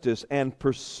justice and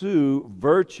pursue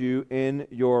virtue in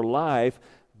your life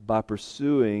by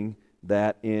pursuing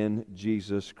that in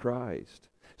Jesus Christ.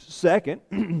 Second,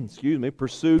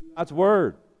 pursue God's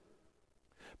Word.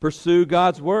 Pursue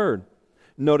God's Word.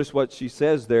 Notice what she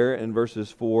says there in verses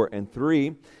 4 and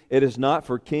 3. It is not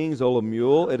for kings, O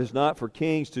Lemuel. It is not for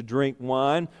kings to drink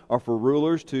wine or for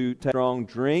rulers to take strong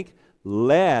drink,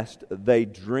 lest they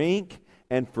drink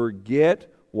and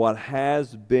forget what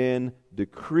has been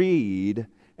decreed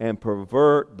and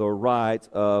pervert the rights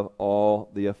of all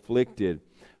the afflicted.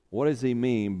 What does he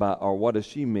mean by, or what does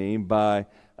she mean by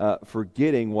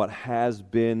forgetting what has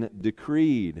been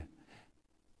decreed?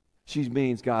 She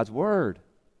means God's Word.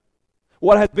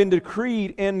 What has been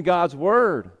decreed in God's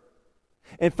Word.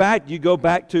 In fact, you go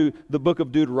back to the book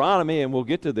of Deuteronomy, and we'll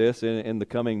get to this in the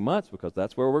coming months because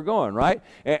that's where we're going, right?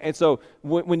 And so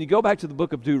when you go back to the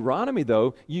book of Deuteronomy,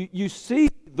 though, you see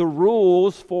the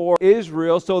rules for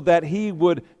Israel so that he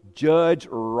would judge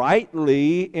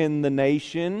rightly in the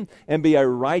nation and be a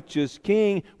righteous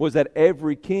king, was that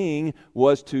every king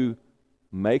was to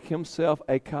make himself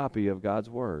a copy of God's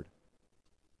Word.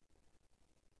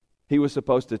 He was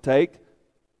supposed to take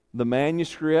the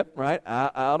manuscript, right,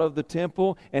 out of the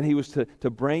temple, and he was to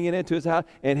bring it into his house,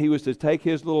 and he was to take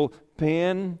his little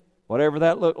pen, whatever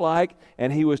that looked like,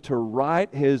 and he was to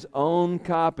write his own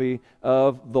copy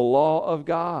of the law of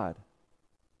God.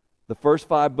 the first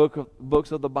 5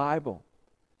 books of the Bible.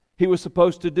 He was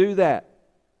supposed to do that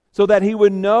so that he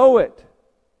would know it,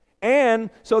 and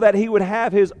so that he would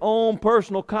have his own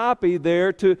personal copy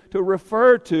there to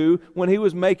refer to when he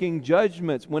was making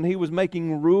judgments, when he was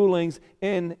making rulings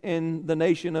in the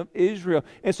nation of Israel.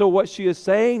 And so what she is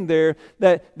saying there,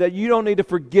 that you don't need to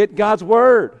forget God's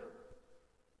Word.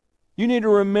 You need to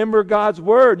remember God's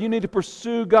Word. You need to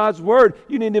pursue God's Word.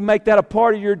 You need to make that a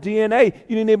part of your DNA.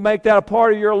 You need to make that a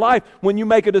part of your life. When you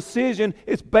make a decision,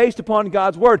 it's based upon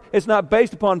God's Word. It's not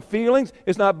based upon feelings.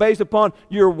 It's not based upon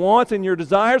your wants and your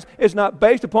desires. It's not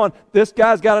based upon this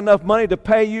guy's got enough money to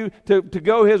pay you to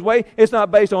go his way. It's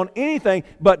not based on anything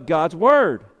but God's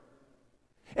Word.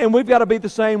 And we've got to be the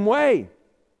same way.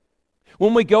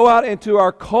 When we go out into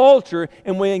our culture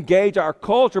and we engage our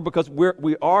culture, because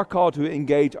we are called to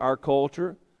engage our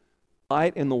culture,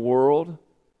 light in the world.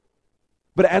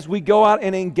 But as we go out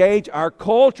and engage our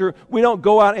culture, we don't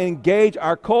go out and engage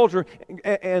our culture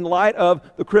in light of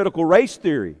the critical race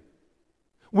theory.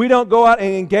 We don't go out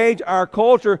and engage our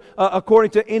culture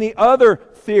according to any other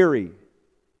theory,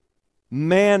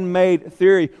 man-made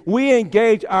theory. We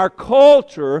engage our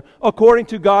culture according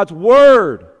to God's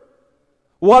Word.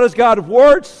 What does God's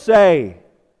Word say?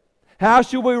 How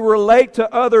should we relate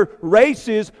to other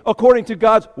races according to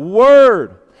God's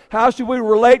Word? How should we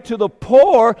relate to the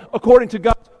poor according to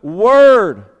God's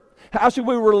Word? How should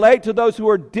we relate to those who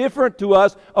are different to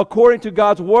us according to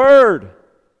God's Word?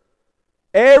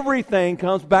 Everything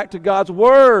comes back to God's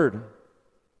Word.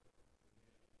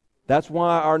 That's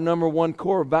why our number one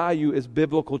core value is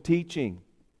biblical teaching.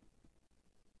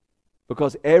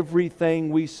 Because everything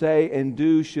we say and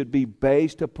do should be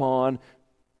based upon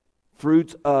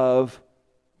fruits of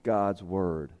God's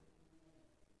Word.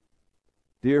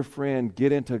 Dear friend,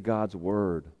 get into God's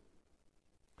Word.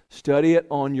 Study it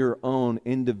on your own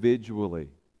individually.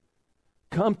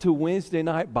 Come to Wednesday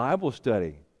night Bible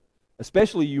study,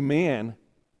 especially you men.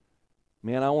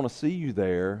 Man, I want to see you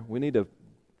there. We need to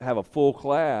have a full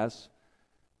class,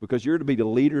 because you're to be the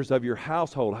leaders of your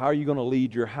household. How are you going to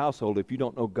lead your household if you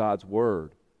don't know God's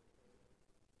Word?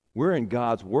 We're in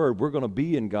God's Word. We're going to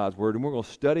be in God's Word, and we're going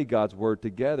to study God's Word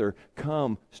together.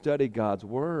 Come study God's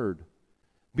Word.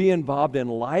 Be involved in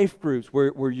life groups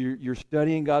where you're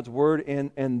studying God's Word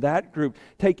in that group.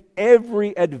 Take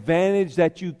every advantage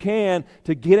that you can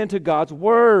to get into God's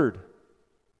Word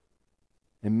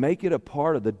and make it a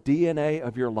part of the DNA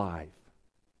of your life.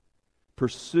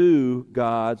 Pursue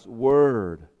God's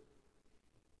Word.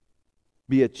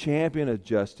 Be a champion of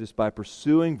justice by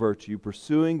pursuing virtue,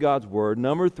 pursuing God's Word.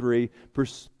 Number 3,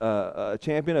 a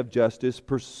champion of justice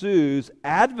pursues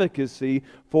advocacy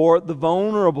for the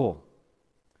vulnerable.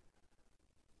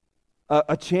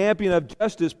 A champion of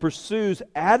justice pursues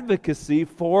advocacy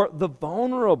for the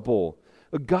vulnerable.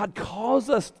 God calls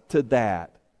us to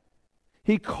that.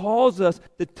 He calls us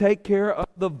to take care of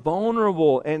the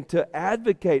vulnerable and to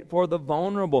advocate for the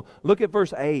vulnerable. Look at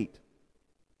verse 8.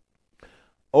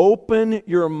 Open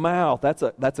your mouth.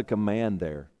 That's a command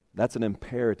there. That's an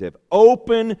imperative.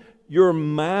 Open your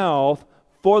mouth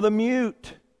for the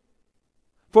mute,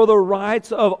 for the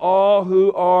rights of all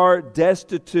who are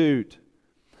destitute.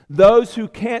 Those who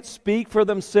can't speak for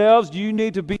themselves, you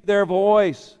need to be their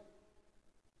voice.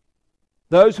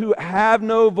 Those who have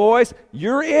no voice,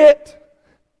 you're it.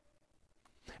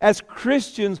 As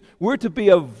Christians, we're to be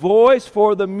a voice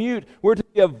for the mute. We're to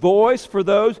be a voice for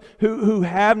those who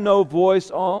have no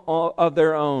voice of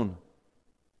their own.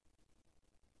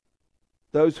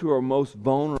 Those who are most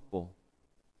vulnerable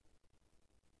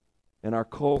in our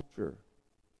culture.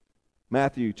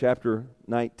 Matthew chapter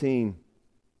 19,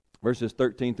 verses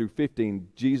 13 through 15,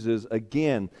 Jesus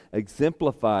again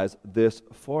exemplifies this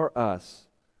for us.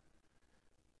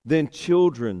 Then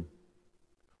children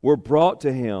were brought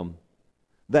to him,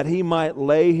 that he might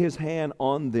lay his hand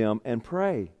on them and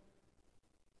pray.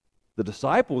 The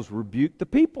disciples rebuked the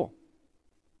people.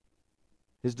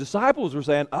 His disciples were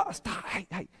saying, stop,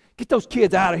 hey, get those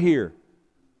kids out of here.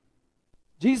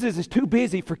 Jesus is too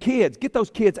busy for kids. Get those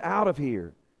kids out of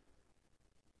here.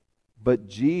 But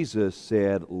Jesus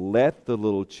said, let the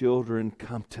little children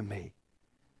come to me,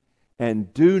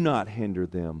 and do not hinder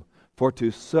them, for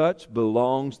to such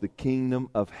belongs the kingdom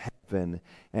of heaven.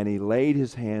 And he laid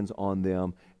his hands on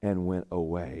them and went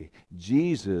away.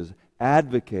 Jesus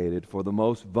advocated for the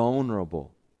most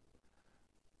vulnerable.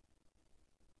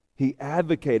 He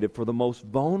advocated for the most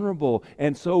vulnerable.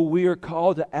 And so we are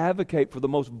called to advocate for the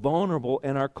most vulnerable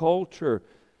in our culture.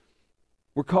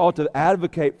 We're called to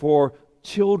advocate for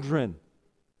children.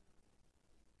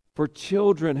 For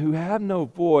children who have no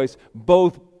voice,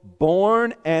 both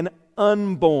born and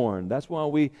unborn. That's why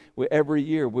we every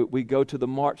year we go to the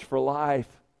March for Life.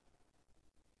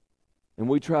 And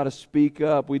we try to speak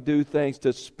up. We do things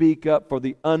to speak up for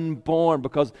the unborn,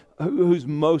 because who's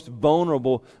most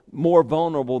vulnerable, more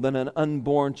vulnerable than an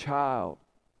unborn child?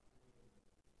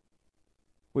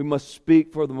 We must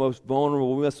speak for the most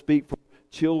vulnerable. We must speak for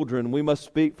children. We must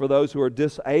speak for those who are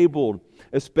disabled,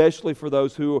 especially for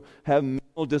those who have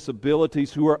mental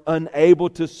disabilities, who are unable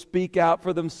to speak out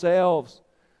for themselves.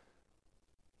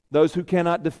 Those who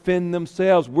cannot defend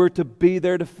themselves, we're to be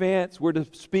their defense. We're to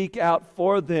speak out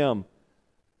for them,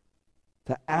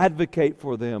 to advocate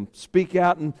for them. Speak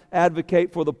out and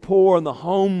advocate for the poor and the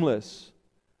homeless,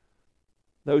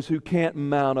 those who can't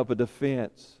mount up a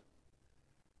defense.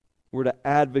 We're to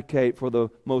advocate for the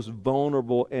most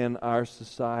vulnerable in our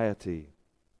society.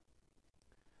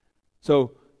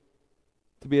 So,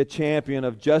 to be a champion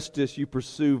of justice, you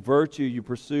pursue virtue, you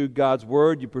pursue God's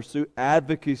Word, you pursue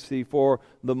advocacy for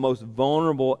the most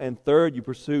vulnerable, and third, you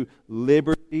pursue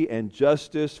liberty and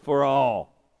justice for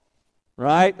all.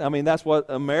 Right? I mean, that's what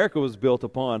America was built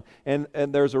upon. And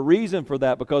there's a reason for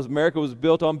that, because America was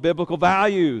built on biblical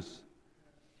values.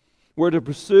 We're to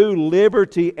pursue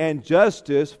liberty and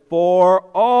justice for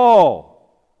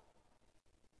all.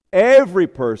 Every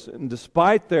person,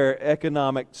 despite their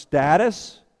economic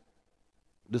status,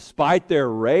 despite their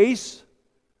race,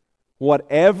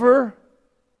 whatever,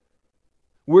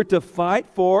 we're to fight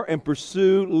for and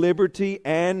pursue liberty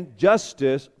and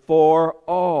justice for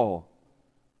all.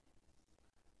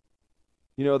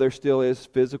 You know, there still is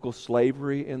physical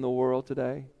slavery in the world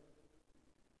today.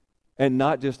 And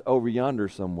not just over yonder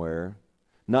somewhere.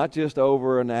 Not just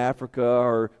over in Africa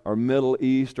or Middle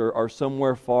East or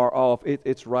somewhere far off.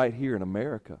 It's right here in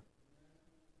America.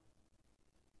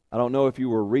 I don't know if you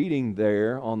were reading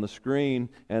there on the screen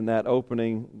and that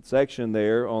opening section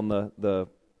there on the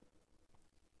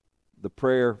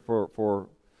prayer for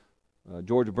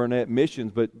Georgia Burnett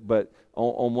Missions, but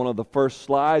on one of the first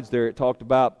slides there it talked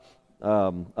about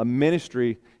a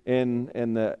ministry in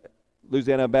the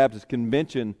Louisiana Baptist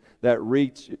Convention that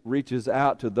reaches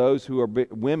out to those who are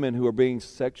women who are being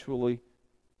sexually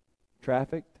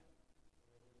trafficked.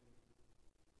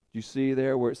 You see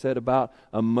there where it said about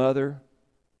a mother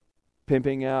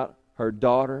pimping out her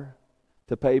daughter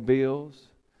to pay bills?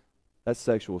 That's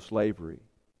sexual slavery.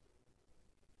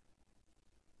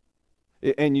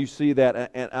 And you see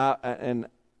that, and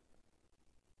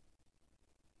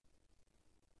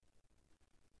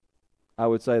I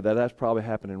would say that that's probably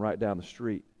happening right down the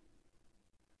street.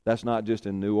 That's not just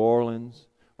in New Orleans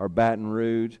or Baton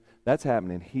Rouge. That's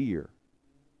happening here,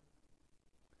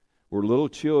 where little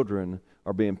children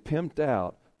are being pimped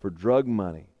out for drug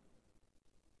money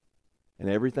and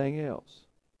everything else.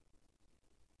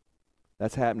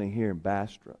 That's happening here in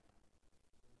Bastrop.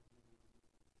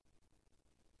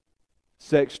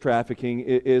 Sex trafficking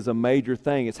is a major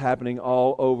thing. It's happening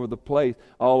all over the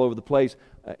place.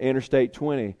 Interstate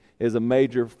 20 is a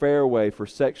major fairway for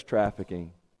sex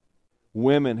trafficking.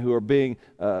 Women who are being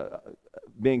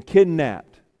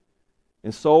kidnapped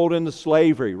and sold into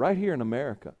slavery right here in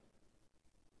America.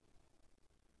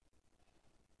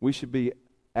 We should be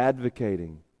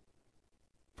advocating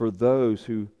for those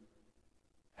who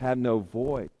have no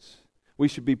voice. We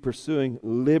should be pursuing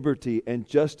liberty and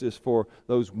justice for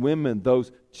those women,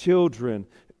 those children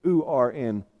who are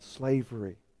in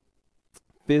slavery,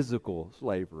 physical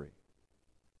slavery.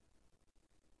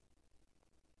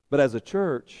 But as a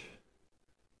church,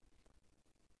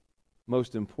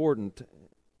 most important,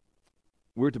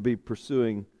 we're to be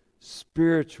pursuing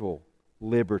spiritual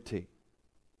liberty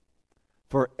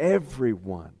for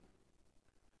everyone,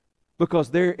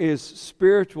 because there is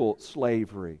spiritual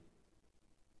slavery.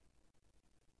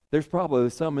 There's probably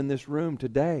some in this room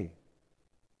today.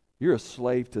 You're a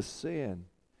slave to sin.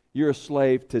 You're a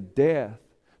slave to death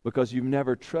because you've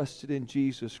never trusted in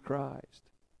Jesus Christ.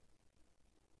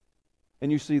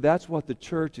 And you see, that's what the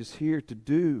church is here to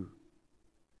do.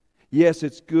 Yes,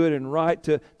 it's good and right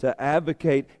to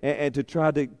advocate and to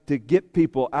try to get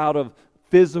people out of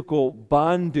physical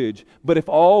bondage. But if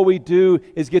all we do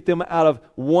is get them out of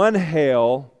one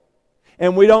hell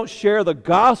and we don't share the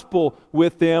gospel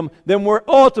with them, then we're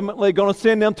ultimately going to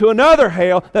send them to another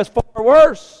hell that's far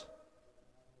worse.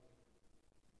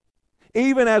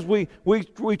 Even as we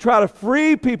try to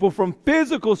free people from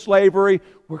physical slavery,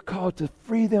 we're called to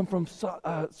free them from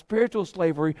spiritual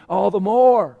slavery all the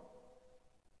more.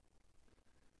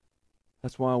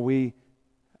 That's why we,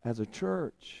 as a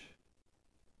church,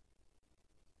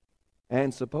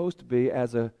 and supposed to be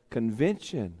as a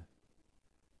convention,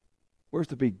 we're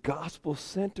to be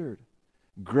gospel-centered,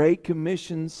 Great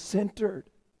Commission-centered.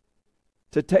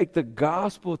 to take the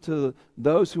gospel to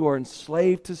those who are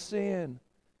enslaved to sin,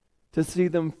 to see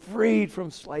them freed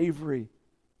from slavery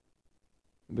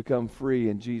and become free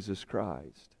in Jesus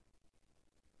Christ.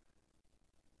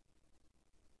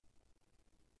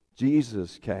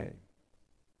 Jesus came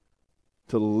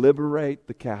to liberate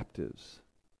the captives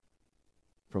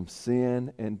from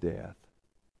sin and death,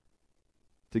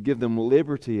 to give them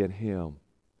liberty in Him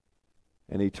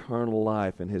and eternal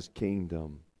life in His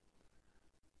kingdom.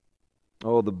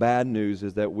 Oh, the bad news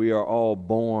is that we are all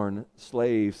born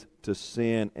slaves to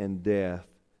sin and death.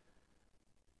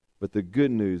 But the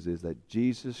good news is that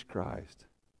Jesus Christ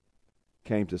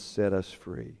came to set us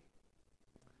free.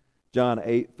 John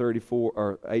 8:34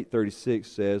 or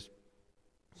 8:36 says,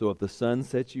 "So if the Son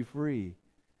sets you free,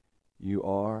 you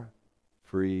are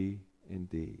free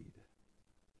indeed."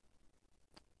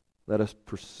 Let us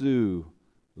pursue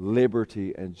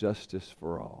liberty and justice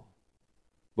for all.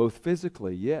 Both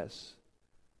physically, yes,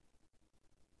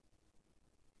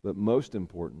 but most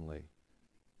importantly,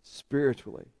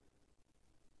 spiritually,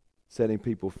 setting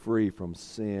people free from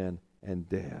sin and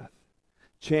death.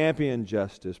 Champion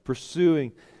justice,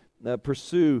 pursue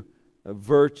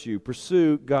virtue,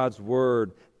 pursue God's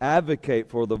Word, advocate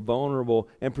for the vulnerable,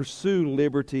 and pursue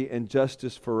liberty and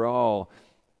justice for all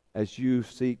as you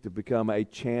seek to become a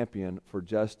champion for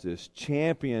justice.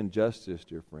 Champion justice,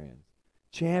 dear friends.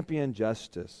 Champion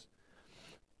justice.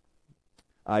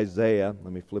 Isaiah,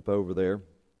 let me flip over there.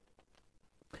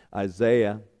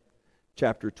 Isaiah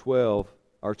chapter 12,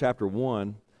 or chapter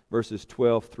 1, verses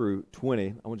 12 through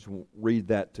 20. I want to just read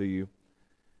that to you.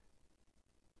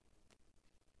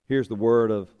 Here's the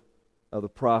word of the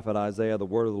prophet Isaiah, the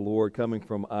word of the Lord coming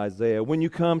from Isaiah. "When you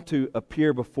come to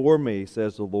appear before me,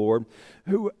 says the Lord,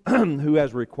 who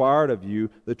has required of you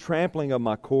the trampling of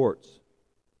my courts?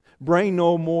 Bring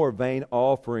no more vain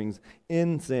offerings.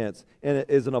 Incense and it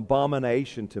is an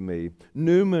abomination to me.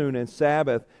 New moon and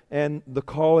Sabbath and the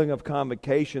calling of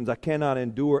convocations. I cannot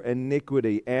endure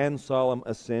iniquity and solemn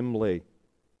assembly.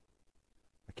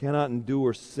 I cannot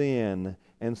endure sin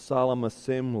and solemn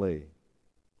assembly.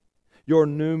 Your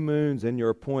new moons and your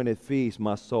appointed feasts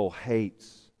my soul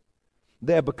hates.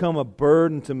 They have become a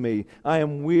burden to me. I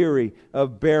am weary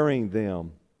of bearing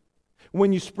them.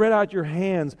 When you spread out your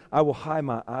hands, I will hide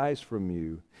my eyes from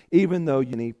you. Even though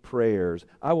you need prayers,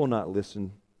 I will not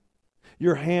listen.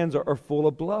 Your hands are full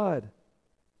of blood."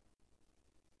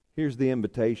 Here's the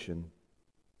invitation.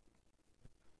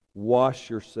 Wash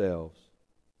yourselves.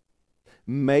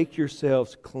 Make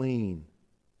yourselves clean.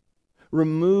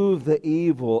 Remove the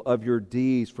evil of your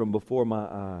deeds from before my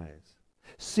eyes.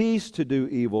 Cease to do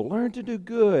evil. Learn to do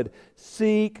good.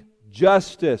 Seek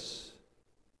justice.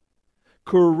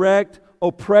 Correct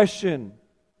oppression.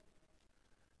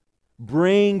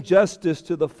 Bring justice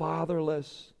to the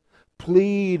fatherless.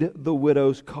 Plead the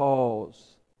widow's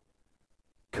cause.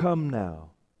 Come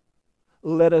now,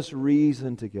 let us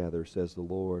reason together, says the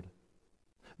Lord.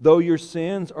 Though your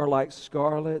sins are like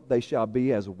scarlet, they shall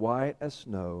be as white as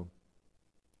snow.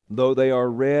 Though they are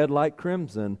red like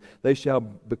crimson, they shall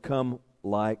become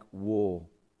like wool.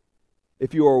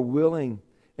 If you are willing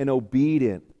and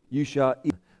obedient, you shall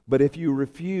eat. But if you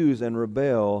refuse and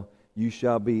rebel, you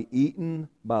shall be eaten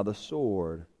by the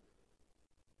sword.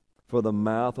 For the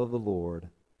mouth of the Lord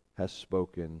has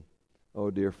spoken. Oh,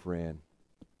 dear friend,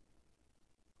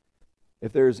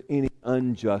 if there is any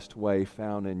unjust way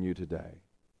found in you today,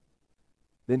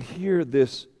 then hear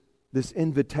this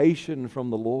invitation from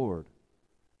the Lord.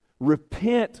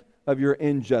 Repent of your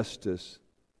injustice.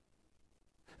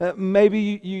 Maybe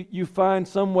you find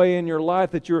some way in your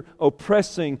life that you're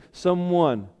oppressing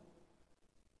someone.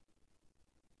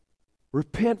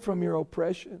 Repent from your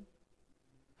oppression.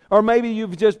 Or maybe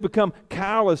you've just become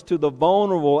callous to the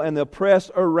vulnerable and the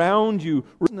oppressed around you.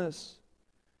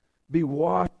 Be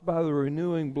washed by the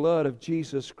renewing blood of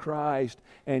Jesus Christ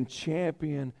and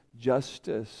champion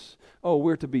justice. Oh,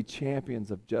 we're to be champions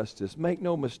of justice. Make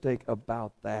no mistake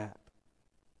about that.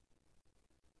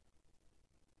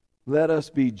 Let us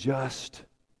be just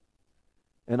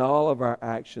in all of our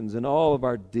actions, in all of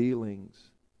our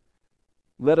dealings.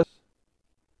 Let us,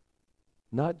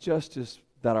 not justice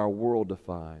that our world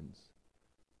defines,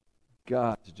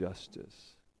 God's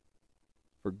justice.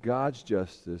 For God's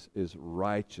justice is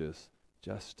righteous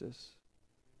justice.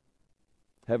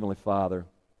 Heavenly Father,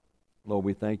 Lord,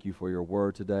 we thank you for your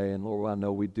word today. And Lord, I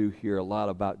know we do hear a lot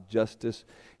about justice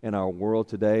in our world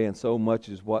today, and so much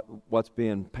is what's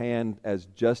being panned as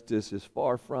justice is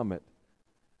far from it.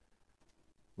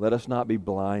 Let us not be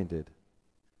blinded.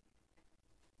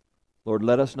 Lord,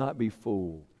 let us not be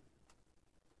fooled.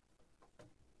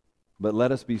 But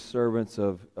let us be servants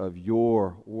of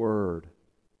your word.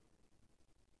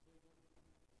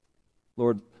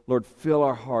 Lord, fill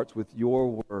our hearts with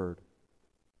your word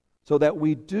so that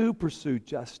we do pursue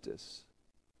justice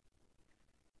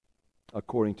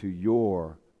according to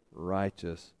your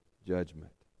righteous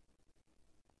judgment.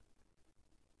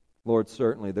 Lord,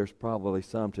 certainly there's probably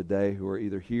some today who are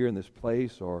either here in this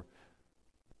place or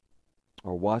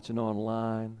watching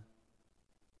online.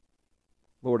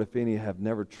 Lord, if any have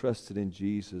never trusted in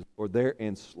Jesus or they're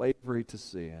in slavery to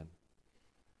sin,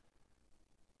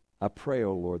 I pray,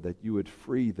 oh Lord, that you would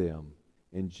free them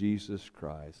in Jesus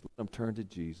Christ. Let them turn to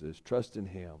Jesus, trust in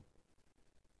Him.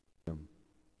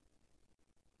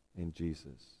 In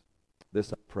Jesus.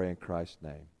 This I pray in Christ's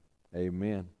name.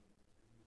 Amen.